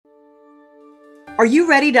Are you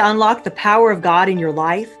ready to unlock the power of God in your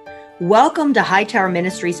life? Welcome to Hightower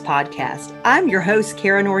Ministries podcast. I'm your host,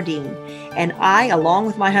 Cara Nordeen, and I, along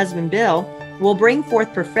with my husband, Bill, will bring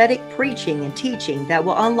forth prophetic preaching and teaching that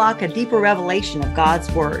will unlock a deeper revelation of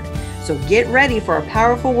God's Word. So get ready for a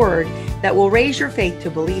powerful word that will raise your faith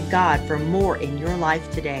to believe God for more in your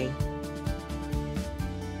life today.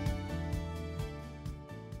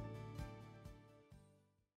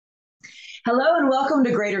 Hello and welcome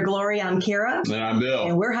to Greater Glory. I'm Cara. And I'm Bill.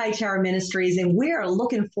 And we're Hightower Ministries, and we are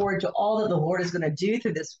looking forward to all that the Lord is going to do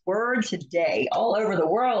through this word today, all over the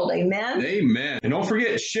world. Amen. Amen. And don't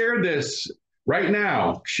forget, share this right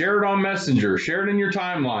now. Share it on Messenger. Share it in your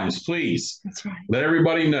timelines, please. That's right. Let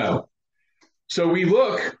everybody know. So we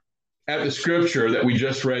look at the scripture that we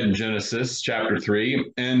just read in Genesis chapter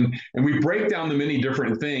 3, and we break down the many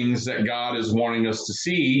different things that God is wanting us to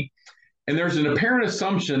see. And there's an apparent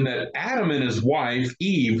assumption that Adam and his wife,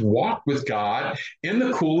 Eve, walked with God in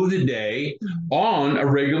the cool of the day on a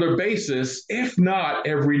regular basis, if not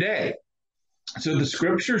every day. So the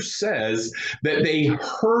scripture says that they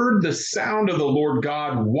heard the sound of the Lord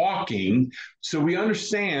God walking. So we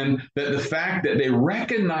understand that the fact that they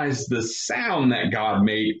recognized the sound that God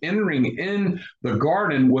made entering in the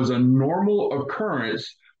garden was a normal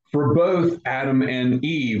occurrence for both Adam and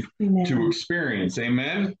Eve to experience.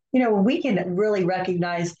 Amen. You know, we can really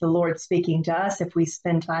recognize the Lord speaking to us if we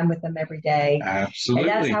spend time with him every day. Absolutely.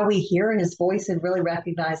 And that's how we hear his voice and really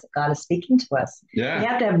recognize that God is speaking to us. Yeah. We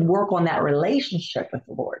have to work on that relationship with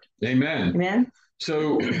the Lord. Amen. Amen.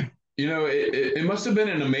 So, you know, it must have been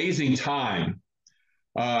an amazing time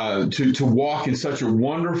to walk in such a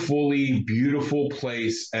wonderfully beautiful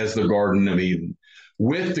place as the Garden of Eden,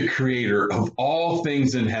 with the creator of all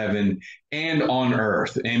things in heaven and on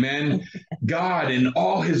earth. Amen. God in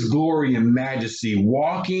all his glory and majesty,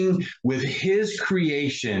 walking with his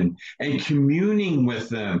creation and communing with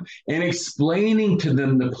them and explaining to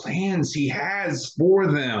them the plans he has for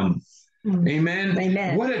them. Amen.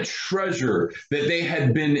 Amen. What a treasure that they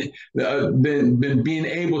had been being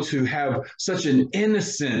able to have such an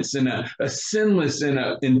innocence and a sinless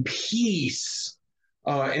and peace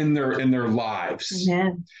in their lives.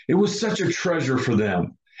 Amen. It was such a treasure for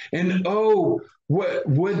them. And oh, what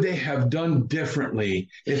would they have done differently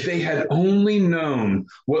if they had only known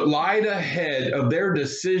what lied ahead of their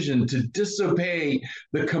decision to disobey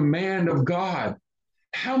the command of God?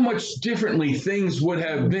 How much differently things would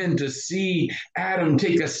have been to see Adam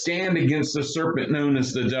take a stand against the serpent known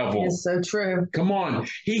as the devil. It's so true. Come on.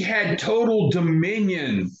 He had total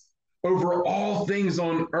dominion over all things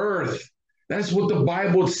on earth. That's what the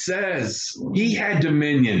Bible says. He had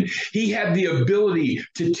dominion. He had the ability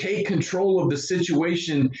to take control of the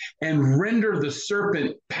situation and render the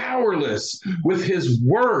serpent powerless with his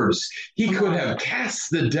words. He could have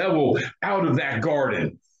cast the devil out of that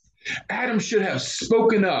garden. Adam should have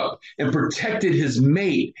spoken up and protected his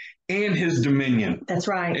mate and his dominion. That's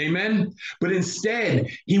right. Amen. But instead,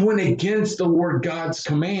 he went against the Lord God's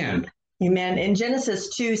command. Amen. In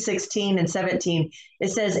Genesis 2:16 and 17, it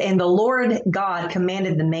says, "And the Lord God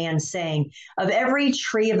commanded the man, saying, Of every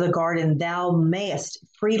tree of the garden thou mayest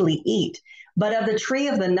freely eat, but of the tree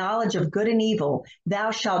of the knowledge of good and evil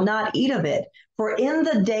thou shalt not eat of it. For in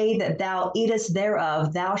the day that thou eatest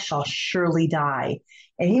thereof, thou shalt surely die."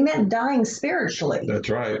 And he meant dying spiritually.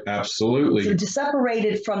 That's right. Absolutely. So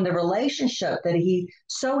separated from the relationship that he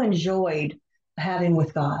so enjoyed having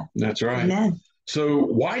with God. That's right. Amen. So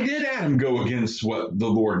why did Adam go against what the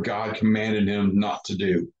Lord God commanded him not to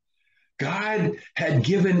do? God had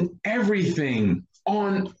given everything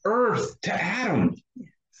on earth to Adam.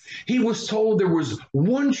 He was told there was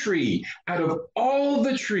one tree out of all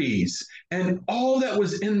the trees and all that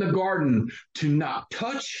was in the garden to not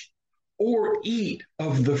touch or eat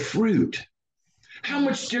of the fruit. How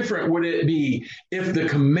much different would it be if the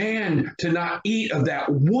command to not eat of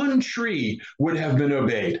that one tree would have been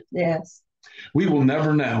obeyed? Yes. We will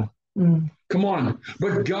never know. Come on.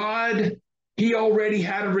 But God, he already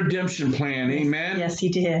had a redemption plan. Amen. Yes, he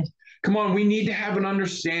did. Come on. We need to have an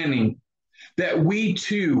understanding that we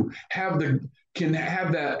too can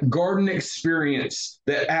have that garden experience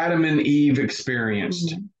that Adam and Eve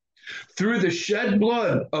experienced. Through the shed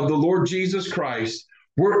blood of the Lord Jesus Christ,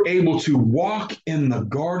 we're able to walk in the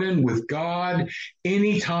garden with God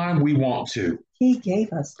anytime we want to. He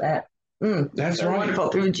gave us that. That's so right. Wonderful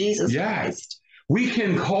through Jesus Christ. We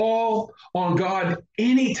can call on God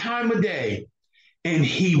any time of day, and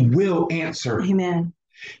he will answer. Amen.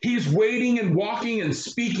 He's waiting and walking and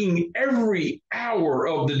speaking every hour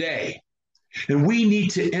of the day. And we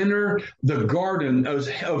need to enter the garden of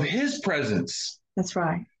his presence. That's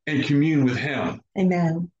right. And commune with him.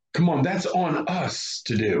 Amen. Come on, that's on us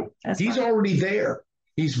to do. He's already there.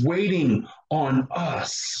 He's waiting on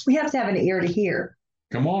us. We have to have an ear to hear.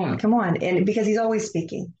 Come on. Come on. And because he's always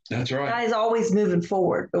speaking. That's right. God is always moving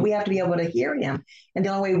forward, but we have to be able to hear him. And the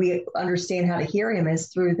only way we understand how to hear him is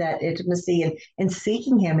through that intimacy and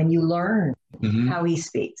seeking him, and you learn how he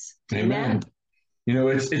speaks. Amen. You know,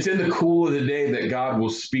 it's in the cool of the day that God will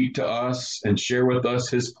speak to us and share with us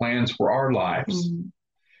his plans for our lives.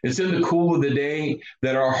 It's in the cool of the day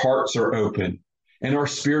that our hearts are open and our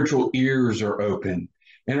spiritual ears are open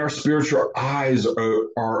and our spiritual eyes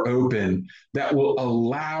are open, that will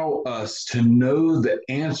allow us to know the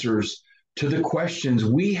answers to the questions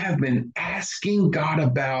we have been asking God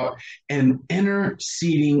about and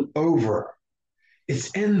interceding over.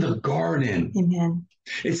 It's in the garden. Amen.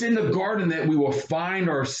 It's in the garden that we will find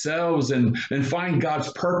ourselves and find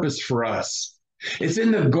God's purpose for us. It's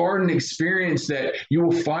in the garden experience that you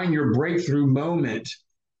will find your breakthrough moment.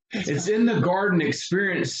 It's in the garden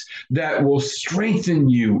experience that will strengthen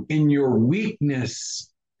you in your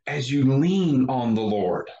weakness as you lean on the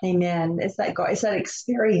Lord. Amen. It's that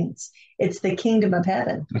experience. It's the kingdom of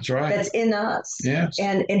heaven. That's right. That's in us. Yes.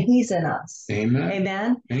 And he's in us. Amen.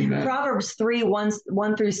 Amen. Amen. Proverbs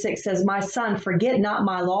 3:1-6 says, "My son, forget not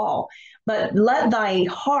my law, but let thy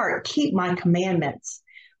heart keep my commandments.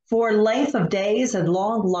 For length of days and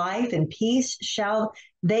long life and peace shall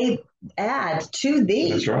they add to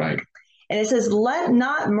thee." That's right. And it says, "Let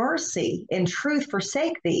not mercy and truth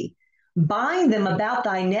forsake thee. Bind them about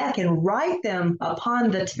thy neck and write them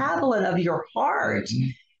upon the tablet of your heart."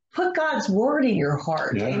 Put God's word in your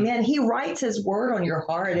heart. Yeah. Amen. He writes his word on your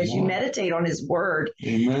heart as you meditate on his word.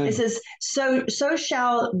 Amen. It says, so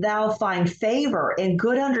shall thou find favor and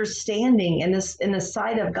good understanding in the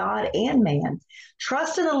sight of God and man.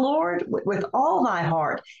 Trust in the Lord with all thy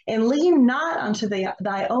heart, and lean not unto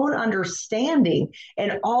thy own understanding.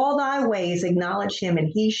 In all thy ways acknowledge him, and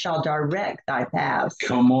he shall direct thy paths.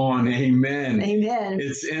 Come on. Amen. Amen.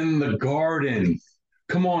 It's in the garden.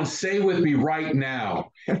 Come on, say with me right now.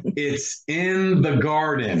 It's in the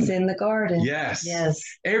garden. It's in the garden. Yes. Yes.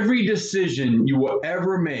 Every decision you will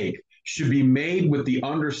ever make should be made with the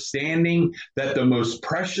understanding that the most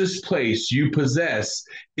precious place you possess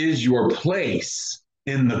is your place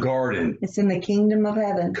in the garden. It's in the kingdom of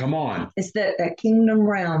heaven. Come on. It's that kingdom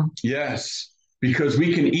realm. Yes, because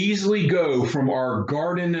we can easily go from our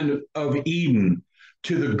Garden of Eden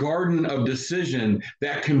to the garden of decision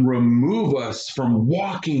that can remove us from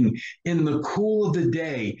walking in the cool of the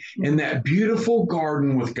day in that beautiful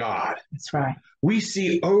garden with God. That's right. We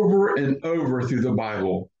see over and over through the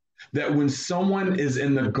Bible that when someone is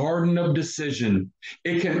in the garden of decision,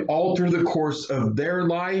 it can alter the course of their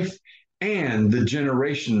life and the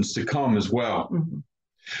generations to come as well.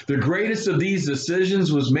 The greatest of these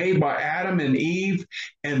decisions was made by Adam and Eve,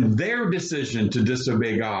 and their decision to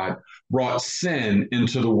disobey God brought sin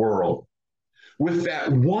into the world. With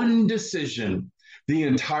that one decision, the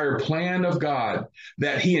entire plan of God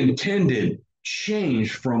that he intended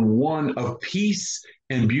changed from one of peace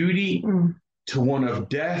and beauty to one of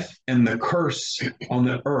death and the curse on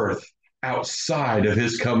the earth outside of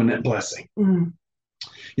his covenant blessing.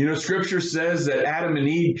 You know, scripture says that Adam and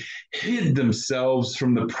Eve hid themselves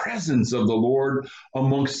from the presence of the Lord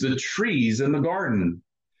amongst the trees in the garden.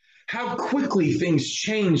 How quickly things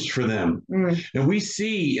changed for them. And we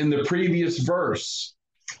see in the previous verse.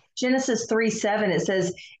 Genesis 3:7, it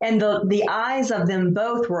says, "And the eyes of them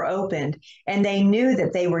both were opened, and they knew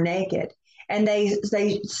that they were naked. And they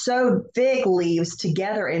sewed fig leaves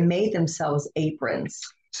together and made themselves aprons."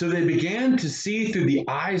 So they began to see through the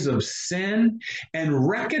eyes of sin and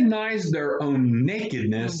recognize their own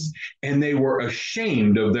nakedness, and they were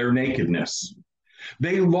ashamed of their nakedness.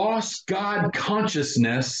 They lost God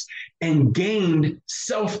consciousness and gained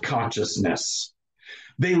self-consciousness.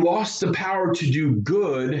 They lost the power to do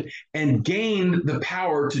good and gained the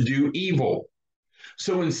power to do evil.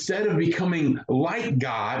 So instead of becoming like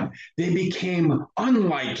God, they became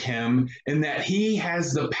unlike him in that he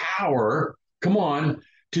has the power, come on,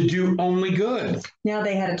 to do only good. Now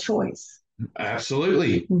they had a choice.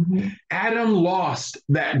 Absolutely. Adam lost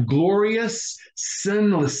that glorious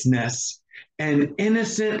sinlessness and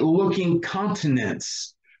innocent looking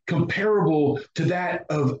countenance comparable to that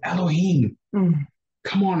of Elohim.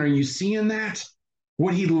 Come on, are you seeing that?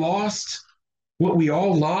 What he lost, what we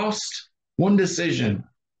all lost, one decision.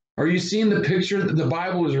 Are you seeing the picture that the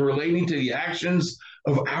Bible is relating to the actions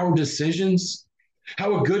of our decisions?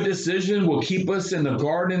 How a good decision will keep us in the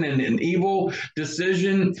garden and an evil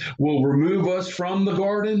decision will remove us from the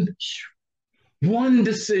garden? One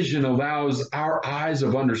decision allows our eyes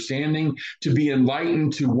of understanding to be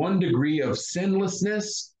enlightened to one degree of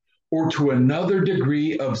sinlessness, or to another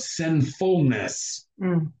degree of sinfulness,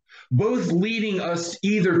 Mm. both leading us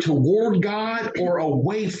either toward God or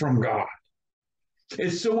away from God.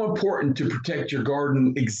 It's so important to protect your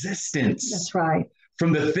garden existence. That's right.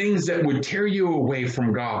 From the things that would tear you away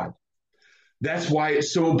from God. That's why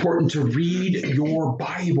it's so important to read your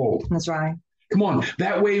Bible. That's right. Come on.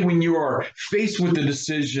 That way, when you are faced with a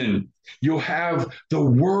decision, you'll have the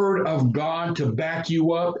Word of God to back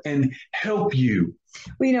you up and help you.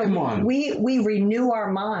 Well, Come on. we renew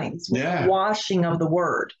our minds with the washing of the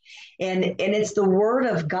Word. And it's the Word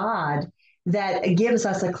of God that gives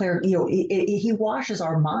us a clear, he washes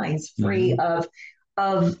our minds free of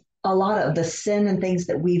a lot of the sin and things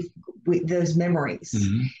that those memories.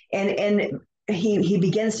 And he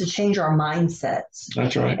begins to change our mindsets.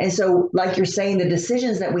 That's right. And so, like you're saying, the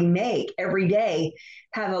decisions that we make every day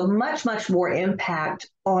have a much, much more impact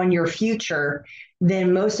on your future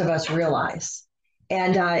than most of us realize.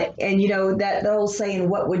 And that old saying,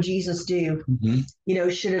 "What would Jesus do?"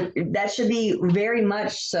 That should be very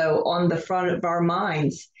much so on the front of our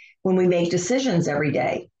minds when we make decisions every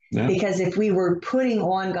day. Yeah. Because if we were putting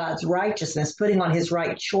on God's righteousness, putting on his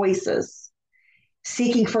right choices,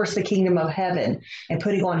 seeking first the kingdom of heaven and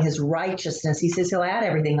putting on his righteousness, he says he'll add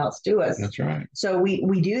everything else to us. That's right. So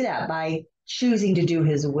we do that by choosing to do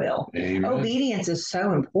his will. Amen. Obedience is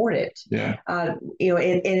so important. Yeah. And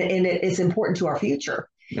it's important to our future.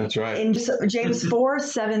 That's right. In James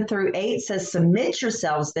 4:7-8 says, "Submit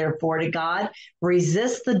yourselves, therefore, to God,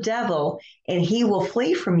 resist the devil, and he will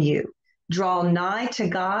flee from you. Draw nigh to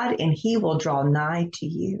God, and he will draw nigh to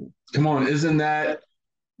you." Come on, isn't that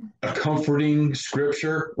a comforting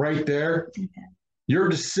scripture right there? Amen. Your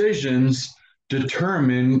decisions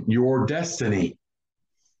determine your destiny.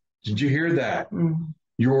 Did you hear that? Mm-hmm.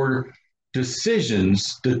 Your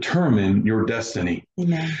decisions determine your destiny.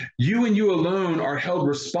 Amen. You and you alone are held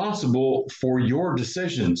responsible for your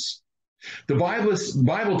decisions. The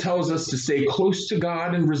Bible tells us to stay close to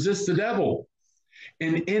God and resist the devil.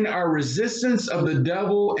 And in our resistance of the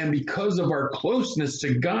devil and because of our closeness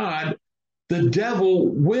to God, the devil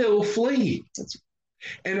will flee.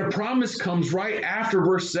 And a promise comes right after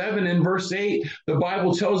verse 7 and verse 8. The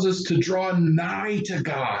Bible tells us to draw nigh to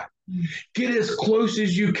God. Get as close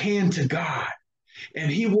as you can to God, and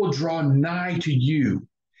he will draw nigh to you.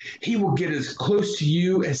 He will get as close to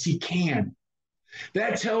you as he can.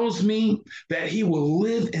 That tells me that he will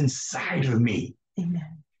live inside of me.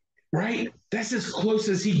 Amen. Right? That's as close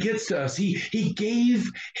as he gets to us. He gave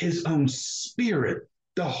his own spirit,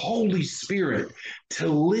 the Holy Spirit, to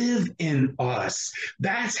live in us.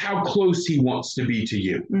 That's how close he wants to be to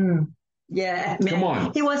you. Mm. Yeah. Man. Come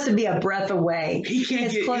on. He wants to be a breath away. He can't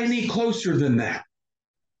get any closer than that.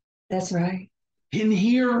 That's right. In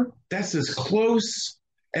here, that's as close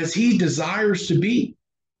as he desires to be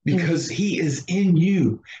because he is in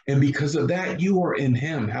you. And because of that, you are in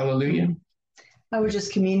him. Hallelujah. I was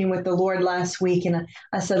just communing with the Lord last week, and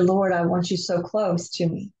I said, "Lord, I want you so close to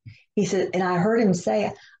me." He said, and I heard him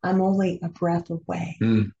say, "I'm only a breath away.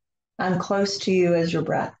 I'm close to you as your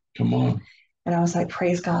breath." Come on. And I was like,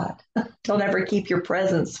 praise God. Don't ever keep your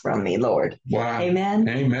presence from me, Lord. Wow. Amen.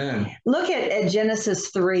 Amen. Look at Genesis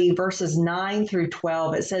 3, verses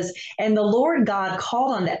 9-12. It says, "And the Lord God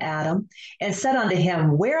called unto Adam and said unto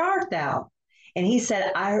him, Where art thou? And he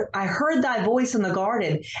said, I heard thy voice in the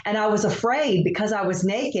garden, and I was afraid because I was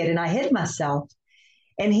naked, and I hid myself.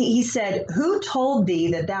 And he said, Who told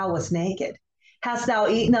thee that thou wast naked? Hast thou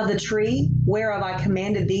eaten of the tree whereof I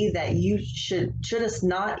commanded thee that you shouldest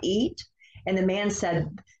not eat? And the man said,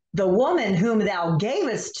 The woman whom thou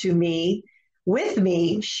gavest to me with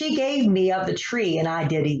me, she gave me of the tree, and I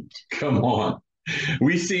did eat." Come on.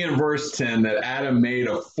 We see in verse 10 that Adam made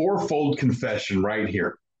a fourfold confession right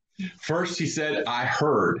here. First, he said, "I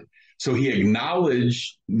heard." So he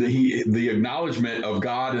acknowledged the acknowledgement of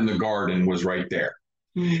God in the garden was right there.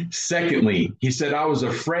 Secondly, he said, "I was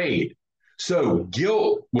afraid." So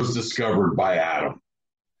guilt was discovered by Adam.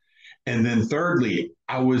 And then thirdly,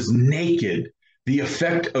 "I was naked." The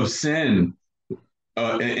effect of sin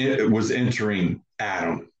was entering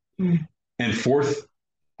Adam. And fourth,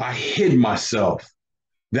 "I hid myself."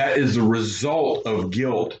 That is the result of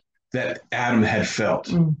guilt that Adam had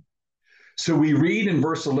felt. So we read in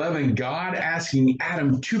verse 11, God asking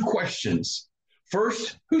Adam two questions.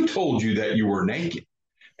 First, who told you that you were naked?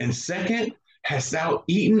 And second, hast thou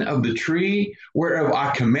eaten of the tree whereof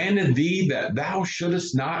I commanded thee that thou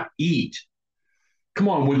shouldest not eat? Come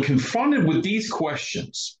on, when confronted with these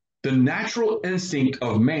questions, the natural instinct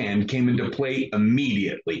of man came into play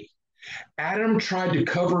immediately. Adam tried to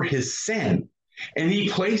cover his sin. And he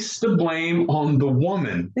placed the blame on the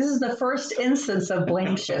woman. This is the first instance of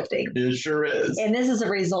blame shifting. It sure is. And this is a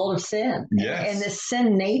result of sin. Yes. And this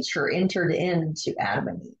sin nature entered into Adam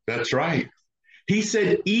and Eve. That's right. He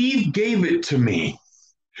said, Eve gave it to me.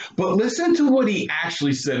 But listen to what he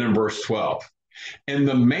actually said in verse 12. And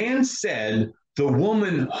the man said, the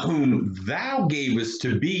woman whom thou gavest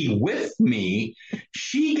to be with me,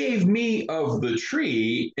 she gave me of the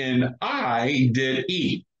tree, and I did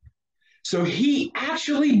eat. So he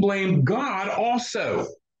actually blamed God also.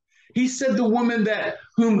 He said, the woman that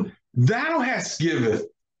whom thou hast given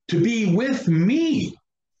to be with me.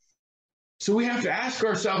 So we have to ask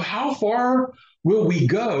ourselves, how far will we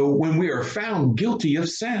go when we are found guilty of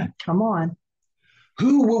sin? Come on.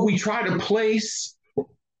 Who will we try to place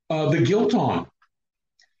the guilt on?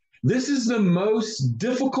 This is the most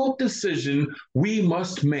difficult decision we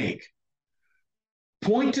must make.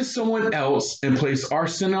 Point to someone else and place our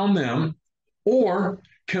sin on them, or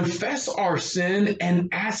confess our sin and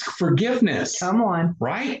ask forgiveness. Come on.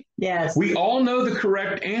 Right? Yes. We all know the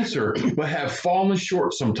correct answer, but have fallen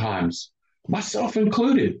short sometimes, myself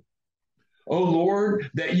included. Oh Lord,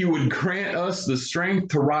 that you would grant us the strength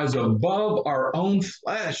to rise above our own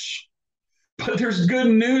flesh. But there's good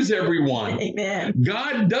news, everyone. Amen.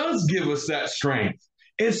 God does give us that strength.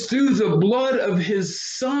 It's through the blood of his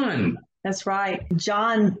Son. That's right.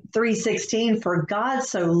 John 3:16, for God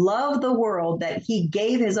so loved the world that he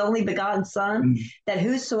gave his only begotten Son, that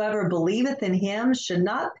whosoever believeth in him should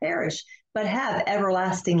not perish, but have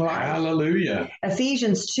everlasting life. Hallelujah.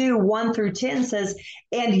 Ephesians 2:1-10 says,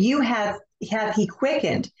 and you have he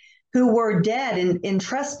quickened, who were dead in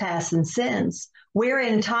trespass and sins,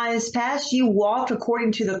 wherein times past you walked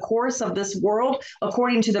according to the course of this world,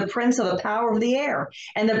 according to the prince of the power of the air,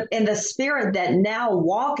 and the spirit that now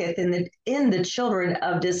walketh in the children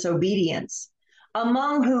of disobedience,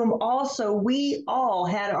 among whom also we all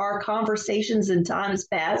had our conversations in times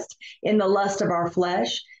past in the lust of our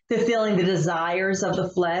flesh, fulfilling the desires of the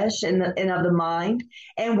flesh and of the mind,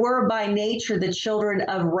 and were by nature the children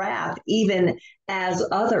of wrath, even as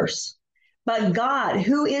others. But God,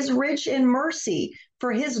 who is rich in mercy,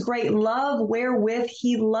 for his great love wherewith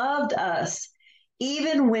he loved us,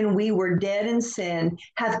 even when we were dead in sin,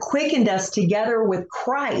 hath quickened us together with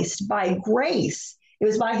Christ by grace. It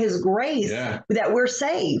was by his grace that we're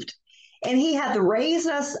saved. And he hath raised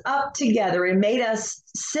us up together and made us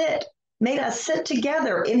sit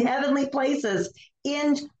together in heavenly places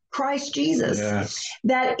in Christ Jesus,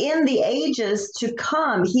 that in the ages to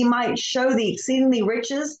come he might show the exceedingly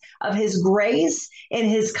riches of his grace and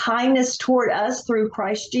his kindness toward us through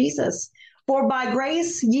Christ Jesus. For by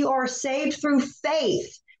grace ye are saved through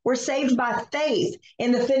faith. We're saved by faith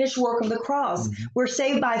in the finished work of the cross. Mm-hmm. We're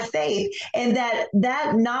saved by faith, and that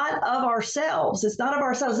not of ourselves. It's not of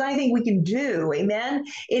ourselves. It's not anything we can do. Amen.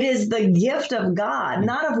 It is the gift of God,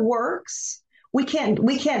 not of works. We can't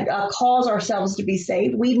cause ourselves to be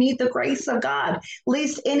saved. We need the grace of God,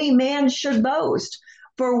 lest any man should boast.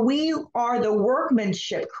 For we are the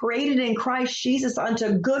workmanship created in Christ Jesus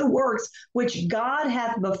unto good works, which God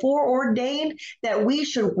hath before ordained that we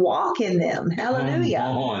should walk in them. Hallelujah.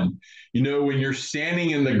 Come on. You know, when you're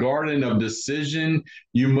standing in the garden of decision,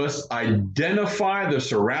 you must identify the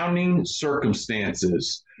surrounding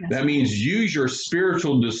circumstances. That means use your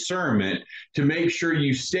spiritual discernment to make sure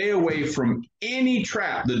you stay away from any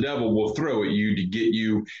trap the devil will throw at you to get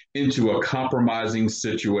you into a compromising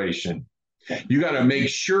situation. You got to make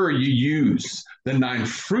sure you use the 9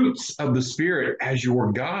 fruits of the Spirit as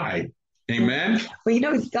your guide. Amen. Well, you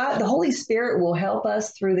know, God, the Holy Spirit will help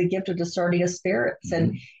us through the gift of discerning of spirits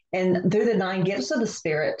and through the 9 gifts of the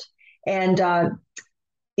Spirit. And,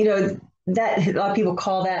 you know, that a lot of people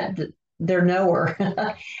call that their knower,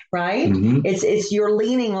 right? Mm-hmm. It's you're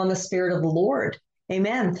leaning on the Spirit of the Lord.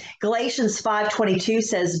 Amen. Galatians 5:22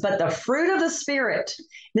 says, but the fruit of the Spirit,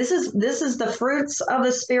 this is the fruits of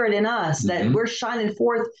the Spirit in us that we're shining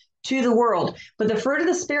forth to the world. But the fruit of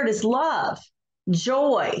the Spirit is love,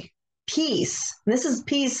 joy, peace. And this is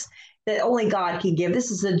peace that only God can give. This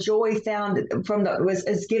is the joy found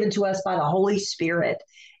is given to us by the Holy Spirit.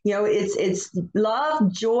 You know, it's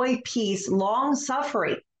love, joy, peace, long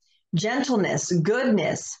suffering, gentleness,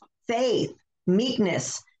 goodness, faith,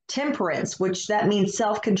 meekness, temperance, which that means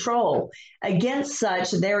self-control. Against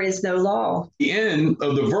such there is no law. At the end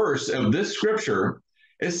of the verse of this scripture,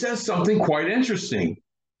 it says something quite interesting.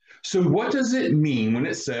 So what does it mean when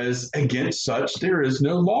it says against such there is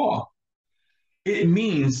no law? It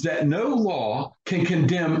means that no law can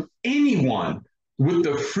condemn anyone with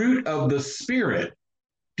the fruit of the Spirit.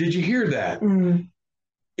 Did you hear that?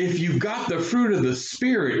 If you've got the fruit of the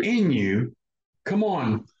Spirit in you, come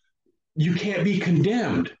on. you can't be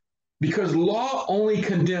condemned, because law only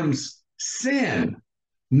condemns sin,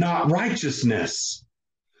 not righteousness.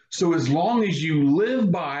 So as long as you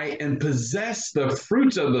live by and possess the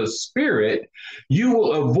fruits of the Spirit, you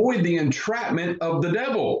will avoid the entrapment of the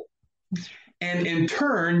devil. And in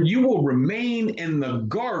turn, you will remain in the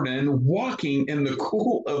garden, walking in the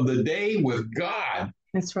cool of the day with God.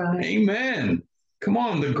 That's right. Amen. Come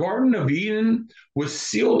on, the Garden of Eden was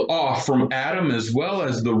sealed off from Adam, as well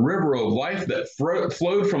as the river of life that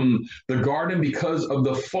flowed from the garden because of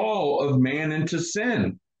the fall of man into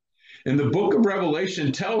sin. And the book of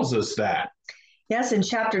Revelation tells us that. Yes, in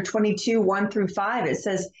chapter 22, 1-5, it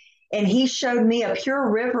says, and he showed me a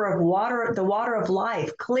pure river of water, the water of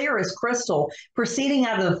life, clear as crystal, proceeding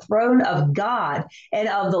out of the throne of God and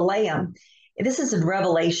of the Lamb. This is in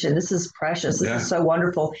Revelation. This is precious. This is so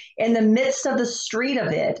wonderful. In the midst of the street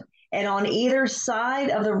of it, and on either side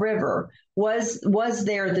of the river was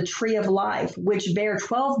there the tree of life, which bare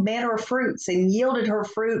 12 manner of fruits, and yielded her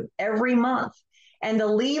fruit every month. And the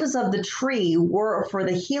leaves of the tree were for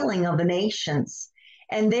the healing of the nations.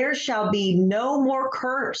 And there shall be no more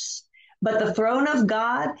curse, but the throne of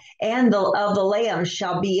God and of the Lamb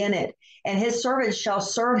shall be in it, and his servants shall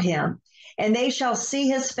serve him. And they shall see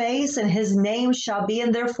his face, and his name shall be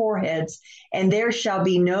in their foreheads, and there shall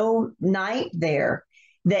be no night there.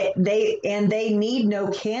 They need no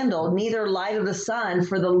candle, neither light of the sun,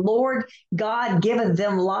 for the Lord God giveth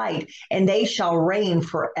them light, and they shall reign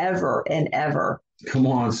forever and ever. Come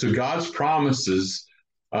on. So God's promises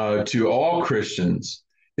to all Christians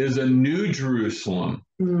is a new Jerusalem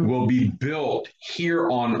will be built here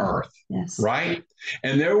on earth, right?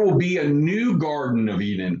 And there will be a new Garden of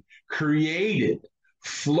Eden created,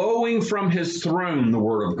 flowing from his throne, the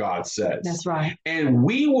word of God says. That's right. And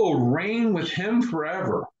we will reign with him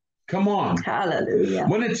forever. Come on. Hallelujah.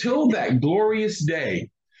 But until that glorious day,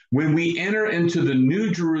 when we enter into the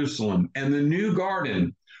new Jerusalem and the new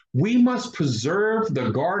garden, we must preserve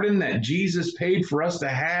the garden that Jesus paid for us to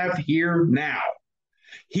have here now.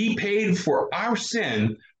 He paid for our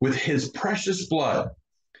sin with his precious blood.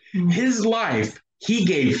 His life he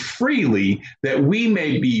gave freely that we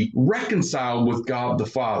may be reconciled with God the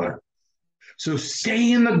Father. So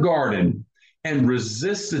stay in the garden and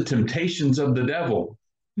resist the temptations of the devil.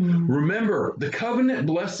 Remember the covenant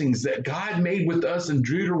blessings that God made with us in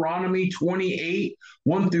Deuteronomy 28,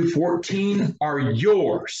 1-14 are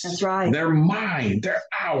yours. That's right. They're mine. They're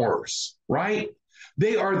ours, right?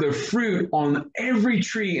 They are the fruit on every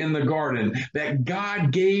tree in the garden that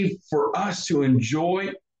God gave for us to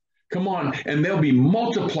enjoy. Come on, and they'll be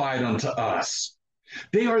multiplied unto us.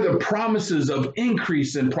 They are the promises of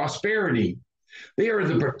increase and prosperity. They are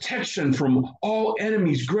the protection from all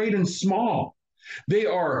enemies, great and small. They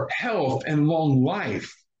are health and long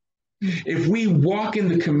life. If we walk in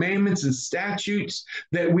the commandments and statutes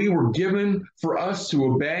that we were given for us to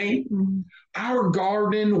obey, our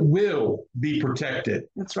garden will be protected.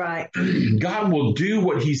 That's right. God will do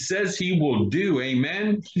what he says he will do.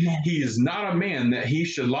 Amen. Yes. He is not a man that he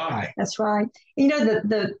should lie. That's right. You know,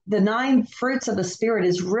 the 9 fruits of the Spirit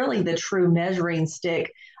is really the true measuring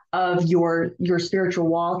stick of your spiritual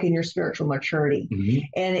walk and your spiritual maturity.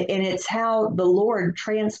 And it's how the Lord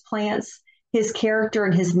transplants his character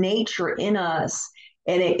and his nature in us.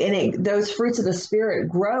 And those fruits of the Spirit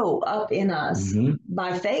grow up in us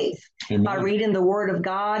by faith, by reading the word of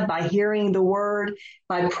God, by hearing the word,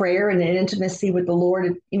 by prayer and in intimacy with the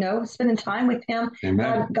Lord, spending time with him.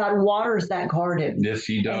 God waters that garden. Yes,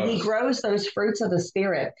 he does. And he grows those fruits of the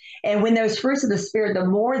Spirit. And when those fruits of the Spirit, the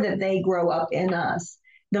more that they grow up in us,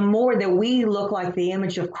 the more that we look like the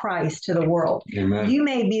image of Christ to the world. Amen. You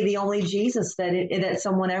may be the only Jesus that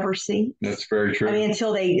someone ever sees. That's very true. I mean,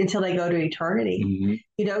 until they go to eternity,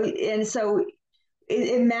 and so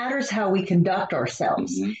it matters how we conduct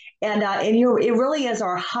ourselves, and it really is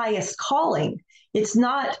our highest calling. It's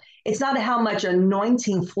not how much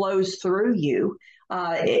anointing flows through you.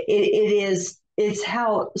 It's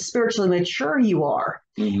how spiritually mature you are,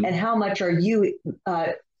 and how much are you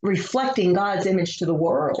reflecting God's image to the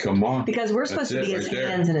world. Come on. Because we're supposed to be his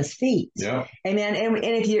hands and his feet. Yeah. Amen. And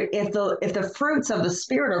if the fruits of the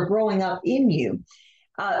Spirit are growing up in you,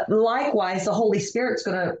 likewise, the Holy Spirit's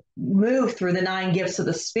going to move through the 9 gifts of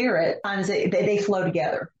the Spirit. Times they flow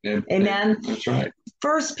together. Amen. That's right.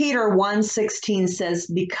 1 Peter 1:16 says,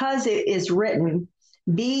 because it is written,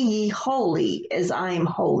 be ye holy as I am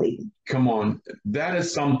holy. Come on. That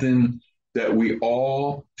is something that we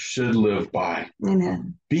all should live by.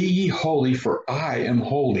 Amen. Be ye holy, for I am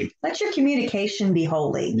holy. Let your communication be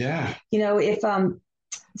holy. Yeah. If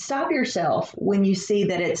stop yourself when you see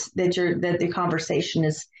that the conversation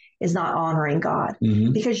is is not honoring God.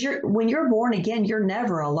 Because when you're born again, you're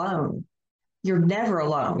never alone. You're never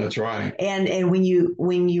alone. That's right. And when you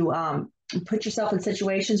put yourself in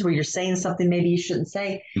situations where you're saying something maybe you shouldn't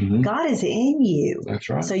say, God is in you. That's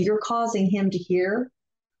right. So you're causing him to hear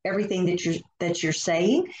everything that you're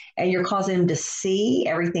saying, and you're causing him to see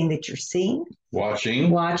everything that you're seeing.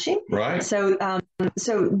 Watching. Right. So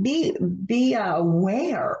be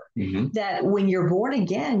aware that when you're born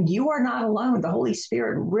again, you are not alone. The Holy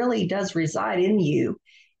Spirit really does reside in you.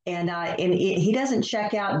 And he doesn't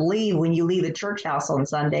check out and leave when you leave the church house on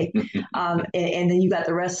Sunday, and then you got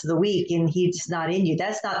the rest of the week and he's not in you.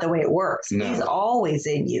 That's not the way it works. No. He's always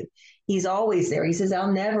in you. He's always there. He says,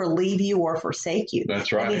 I'll never leave you or forsake you.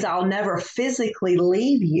 That's right. That means I'll never physically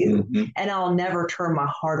leave you, and I'll never turn my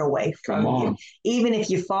heart away from you. Even if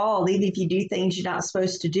you fall, even if you do things you're not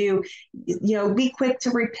supposed to do, be quick to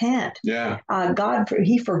repent. Yeah. God,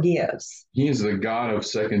 he forgives. He is the God of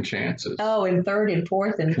second chances. Oh, and third and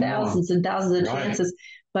fourth and thousands and thousands of chances.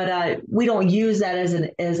 But we don't use that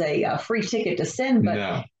as a free ticket to sin.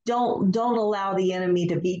 But don't allow the enemy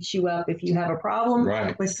to beat you up if you have a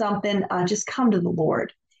problem with something. Just come to the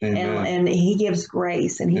Lord, and he gives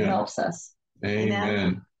grace and he helps us.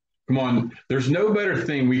 Amen. Come on, there's no better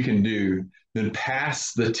thing we can do than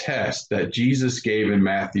pass the test that Jesus gave in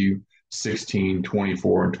Matthew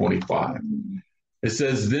 16:24 and 25. It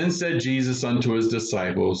says, then said Jesus unto his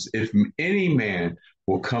disciples, if any man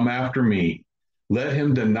will come after me, let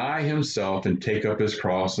him deny himself and take up his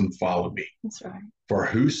cross and follow me. That's right. For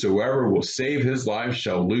whosoever will save his life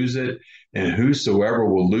shall lose it, and whosoever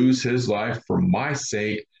will lose his life for my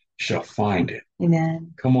sake shall find it.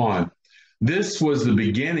 Amen. Come on. This was the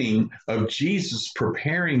beginning of Jesus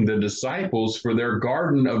preparing the disciples for their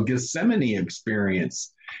Garden of Gethsemane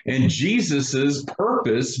experience and Jesus's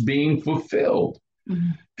purpose being fulfilled.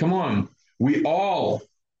 Come on. We all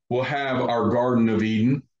will have our Garden of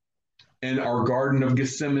Eden and our Garden of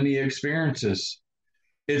Gethsemane experiences.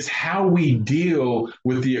 It's how we deal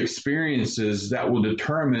with the experiences that will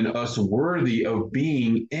determine us worthy of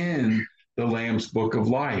being in the Lamb's Book of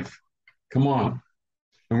Life. Come on.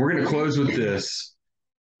 And we're going to close with this.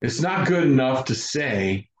 It's not good enough to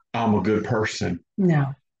say, I'm a good person.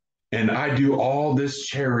 No. And I do all this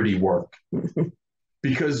charity work.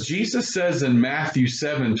 Because Jesus says in Matthew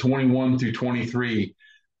 7:21 through 23,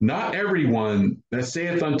 not everyone that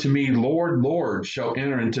saith unto me, Lord, Lord, shall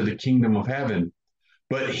enter into the kingdom of heaven,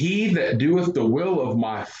 but he that doeth the will of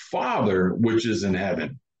my Father which is in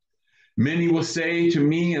heaven. Many will say to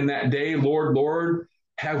me in that day, Lord, Lord,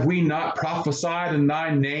 have we not prophesied in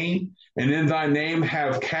thy name, and in thy name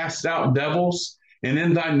have cast out devils, and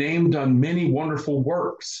in thy name done many wonderful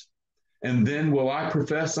works? And then will I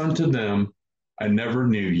profess unto them, I never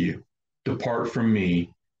knew you. Depart from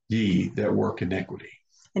me, ye that work iniquity.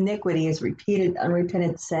 Iniquity is repeated,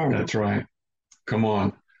 unrepented sin. That's right. Come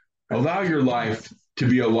on. Allow your life to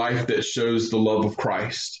be a life that shows the love of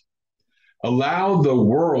Christ. Allow the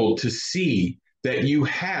world to see that you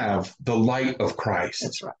have the light of Christ.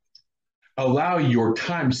 That's right. Allow your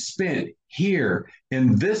time spent here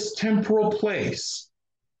in this temporal place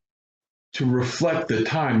to reflect the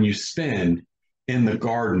time you spend in the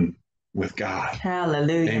garden with God.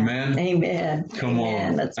 Hallelujah. Amen. Amen. Come Amen.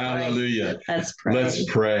 on. Let's Hallelujah. Pray. Let's pray. Let's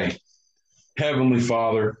pray. Heavenly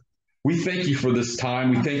Father, we thank you for this time.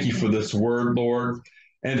 We thank you for this word, Lord.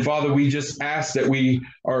 And Father, we just ask that we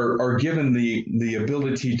are given the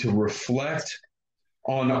ability to reflect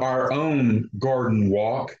on our own garden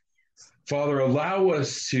walk. Father, allow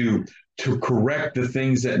us to correct the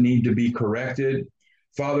things that need to be corrected.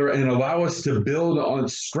 Father, and allow us to build on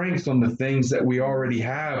strength on the things that we already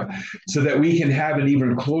have so that we can have an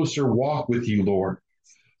even closer walk with you, Lord.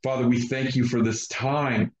 Father, we thank you for this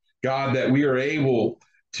time, God, that we are able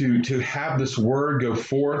to have this word go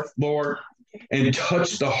forth, Lord, and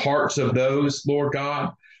touch the hearts of those, Lord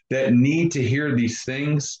God, that need to hear these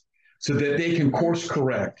things so that they can course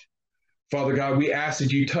correct. Father God, we ask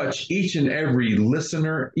that you touch each and every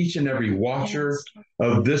listener, each and every watcher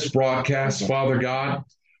of this broadcast, Father God.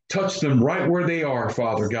 Touch them right where they are,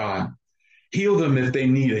 Father God. Heal them if they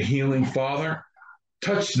need a healing, Father.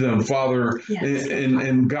 Touch them, Father,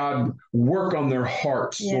 and God, work on their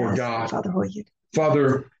hearts, Lord God.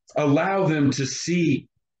 Father, allow them to see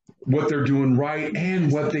what they're doing right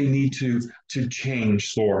and what they need to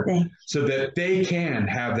change, Lord, so that they can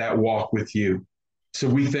have that walk with you. So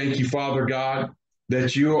we thank you, Father God,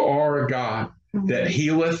 that you are a God that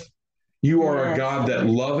healeth. You are a God that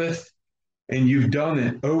loveth, and you've done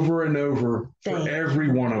it over and over for every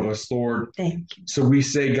one of us, Lord. Thank you. So we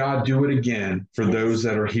say, God, do it again for those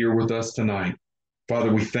that are here with us tonight.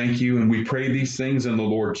 Father, we thank you and we pray these things in the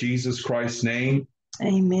Lord Jesus Christ's name.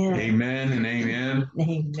 Amen. Amen and amen.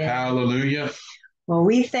 Amen. Hallelujah. Well,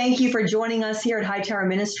 we thank you for joining us here at Hightower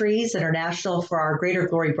Ministries International for our Greater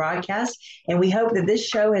Glory broadcast. And we hope that this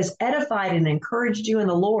show has edified and encouraged you in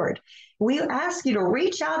the Lord. We ask you to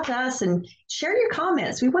reach out to us and share your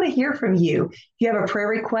comments. We want to hear from you. If you have a prayer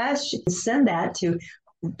request, you can send that to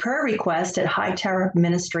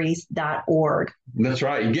PrayerRequests@hightowerministries.org. That's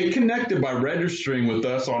right. Get connected by registering with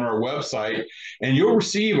us on our website, and you'll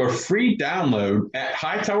receive a free download at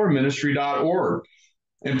hightowerministry.org.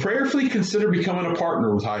 And prayerfully consider becoming a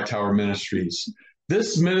partner with Hightower Ministries.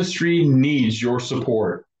 This ministry needs your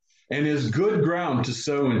support and is good ground to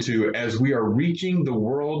sow into as we are reaching the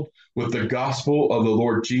world with the gospel of the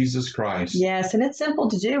Lord Jesus Christ. Yes, and it's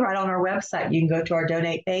simple to do right on our website. You can go to our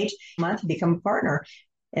donate page month and become a partner.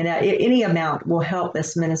 And any amount will help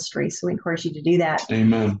this ministry. So we encourage you to do that.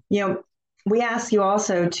 Amen. We ask you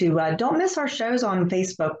also to don't miss our shows on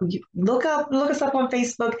Facebook. Look us up on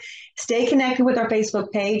Facebook. Stay connected with our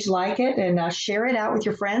Facebook page, like it, and share it out with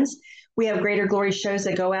your friends. We have Greater Glory shows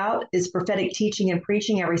that go out. It's prophetic teaching and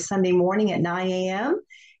preaching every Sunday morning at 9 a.m.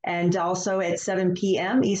 and also at 7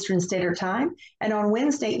 p.m. Eastern Standard Time. And on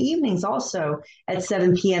Wednesday evenings also at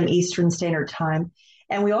 7 p.m. Eastern Standard Time.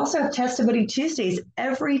 And we also have Testimony Tuesdays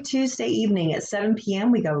every Tuesday evening at 7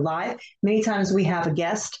 p.m. We go live. Many times we have a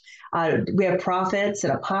guest. We have prophets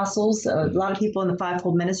and apostles, a lot of people in the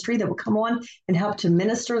fivefold ministry that will come on and help to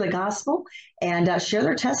minister the gospel and share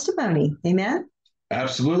their testimony. Amen.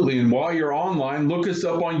 Absolutely. And while you're online, look us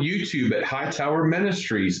up on YouTube at Hightower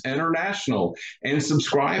Ministries International and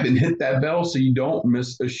subscribe and hit that bell so you don't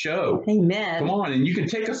miss a show. Amen. Come on. And you can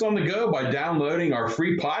take us on the go by downloading our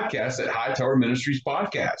free podcast at Hightower Ministries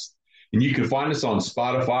Podcast. And you can find us on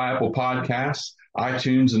Spotify, Apple Podcasts,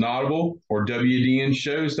 iTunes and Audible, or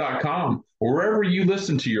WDNshows.com, or wherever you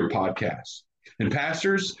listen to your podcasts. And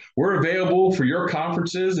pastors, we're available for your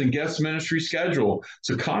conferences and guest ministry schedule.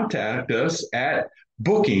 So contact us at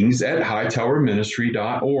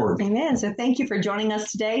bookings@hightowerministry.org. Amen. So thank you for joining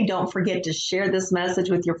us today. Don't forget to share this message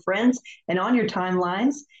with your friends and on your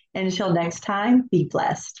timelines. And until next time, be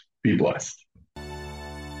blessed. Be blessed.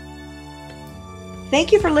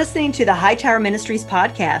 Thank you for listening to the Hightower Ministries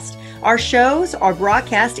podcast. Our shows are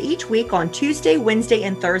broadcast each week on Tuesday, Wednesday,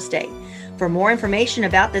 and Thursday. For more information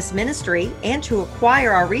about this ministry and to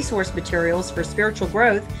acquire our resource materials for spiritual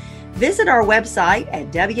growth, visit our website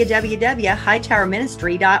at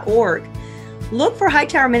www.hightowerministry.org. Look for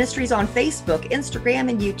Hightower Ministries on Facebook, Instagram,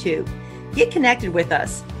 and YouTube. Get connected with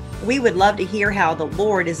us. We would love to hear how the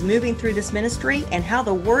Lord is moving through this ministry and how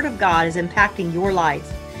the Word of God is impacting your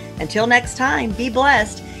life. Until next time, be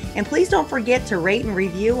blessed. And please don't forget to rate and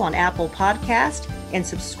review on Apple Podcast and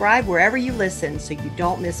subscribe wherever you listen so you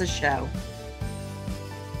don't miss a show.